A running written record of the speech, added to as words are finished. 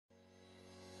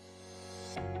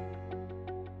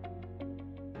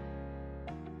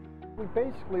We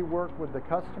basically work with the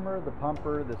customer, the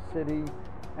pumper, the city,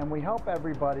 and we help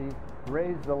everybody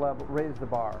raise the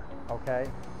bar, okay?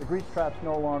 The grease trap's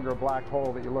no longer a black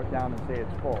hole that you look down and say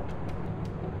it's full.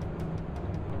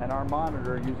 And our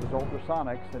monitor uses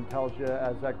ultrasonics and tells you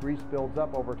as that grease builds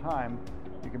up over time,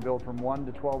 you can build from 1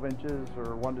 to 12 inches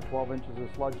or 1 to 12 inches of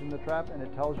sludge in the trap, and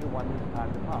it tells you when it's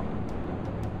time to pump.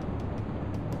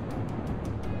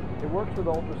 It works with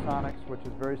ultrasonics, which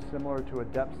is very similar to a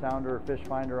depth sounder or fish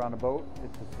finder on a boat.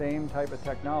 It's the same type of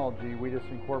technology. We just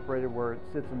incorporated where it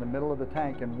sits in the middle of the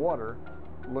tank in water,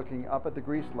 looking up at the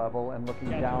grease level and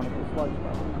looking down at the sludge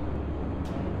level.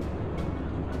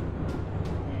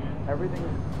 Everything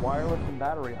is wireless and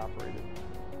battery operated.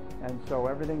 And so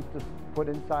everything's just put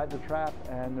inside the trap,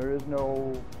 and there is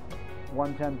no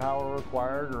 110 power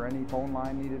required or any phone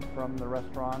line needed from the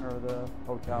restaurant or the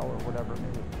hotel or whatever it may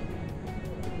be.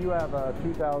 If you have a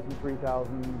 2,000,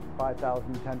 3,000,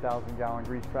 5,000, 10,000 gallon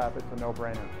grease trap, it's a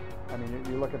no-brainer. I mean,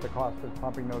 you look at the cost of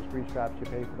pumping those grease traps, you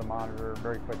pay for the monitor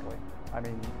very quickly. I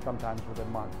mean, sometimes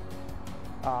within months.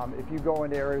 If you go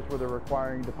into areas where they're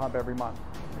requiring to pump every month,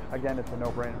 again, it's a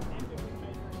no-brainer.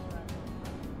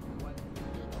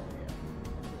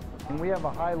 And we have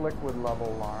a high liquid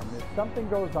level alarm. If something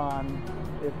goes on,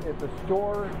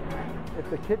 if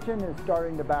the kitchen is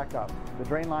starting to back up, the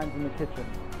drain lines in the kitchen,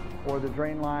 or the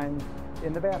drain lines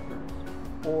in the bathrooms,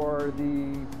 or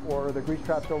the grease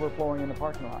traps overflowing in the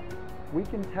parking lot, we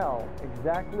can tell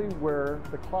exactly where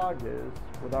the clog is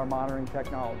with our monitoring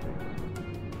technology.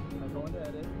 I go into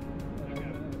edit, and I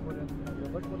put in the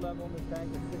liquid level in the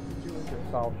tank is 62 inches.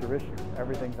 It solves your issue.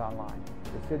 Everything's online.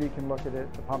 The city can look at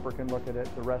it, the pumper can look at it,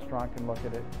 the restaurant can look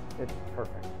at it. It's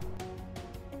perfect.